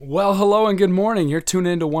Well, hello and good morning. You're tuned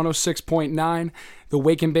in to 106.9, the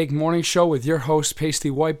Wake and Bake Morning Show with your host, Pasty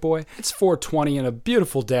White Boy. It's 4:20 and a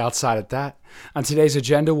beautiful day outside at that. On today's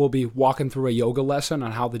agenda, we'll be walking through a yoga lesson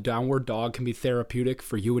on how the downward dog can be therapeutic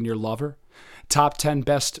for you and your lover, top 10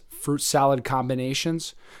 best fruit salad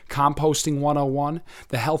combinations, composting 101,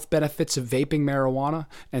 the health benefits of vaping marijuana,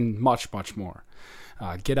 and much, much more.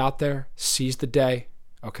 Get out there, seize the day,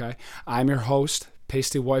 okay? I'm your host,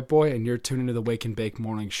 Pasty White Boy, and you're tuning to the Wake and Bake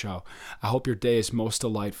Morning Show. I hope your day is most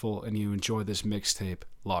delightful and you enjoy this mixtape,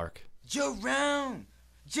 Lark. Jerome,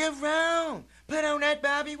 put on that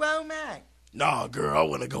Bobby Womack. Nah, girl, I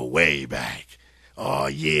want to go way back. Oh,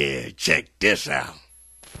 yeah, check this out.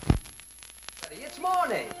 It's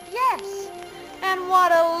morning. Yes, and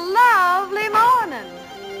what a lovely morning.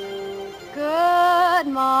 Good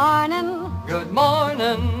morning. Good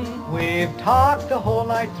morning. We've talked the whole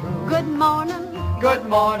night through. Good morning. Good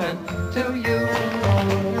morning to you.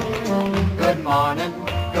 Good morning.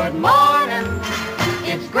 Good morning.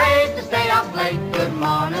 It's great to stay up late. Good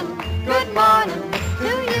morning.